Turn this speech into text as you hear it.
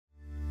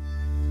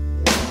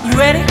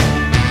ready?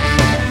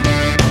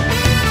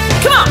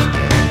 Come on!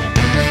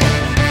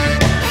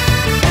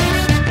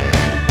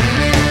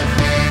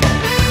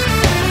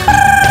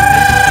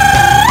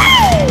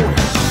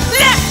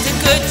 Left a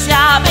good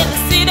job in the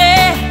city,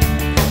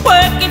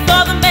 working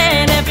for the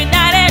man every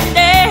night and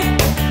day.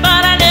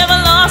 But I never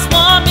lost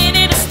 1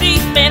 minute of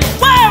sleep and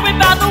worry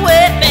about the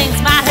way things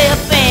might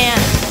have been.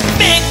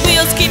 Big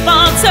wheels keep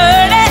on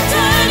turning,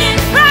 turning,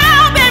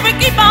 round baby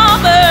keep on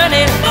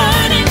burning,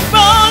 burning,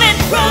 rolling,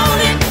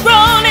 rolling,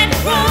 rolling,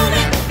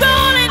 rolling,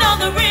 rolling on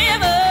the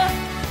river.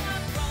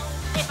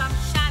 If I'm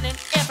shining,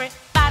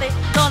 everybody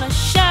gonna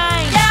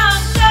shine. Yeah, I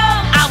know.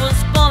 I was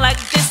born like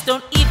this,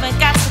 don't even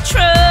got to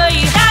try.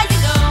 Now you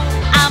know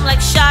I'm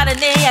like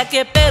Chardonnay, I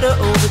get better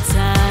over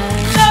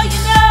time. So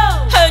you know,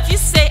 heard you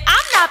say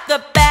I'm not the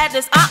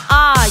baddest.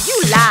 You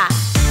lie.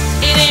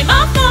 It ain't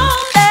my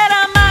fault that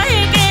I'm out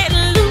here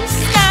getting loose.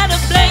 Gotta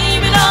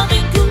blame it on the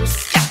goose.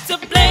 Got to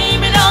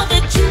blame it on the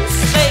juice,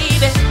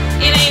 baby.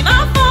 It ain't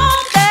my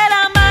fault that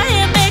I'm out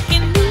here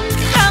making news.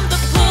 I'm the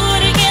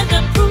pudding and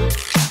the proof.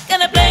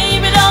 Gonna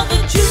blame it on the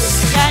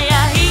juice. Yeah,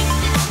 yeah, he.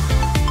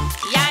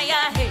 Yeah,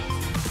 yeah, he.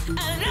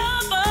 A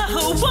lover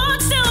who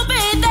wants to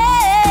be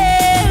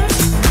there.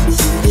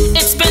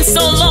 It's been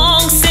so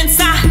long since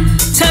I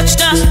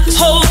touched a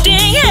whole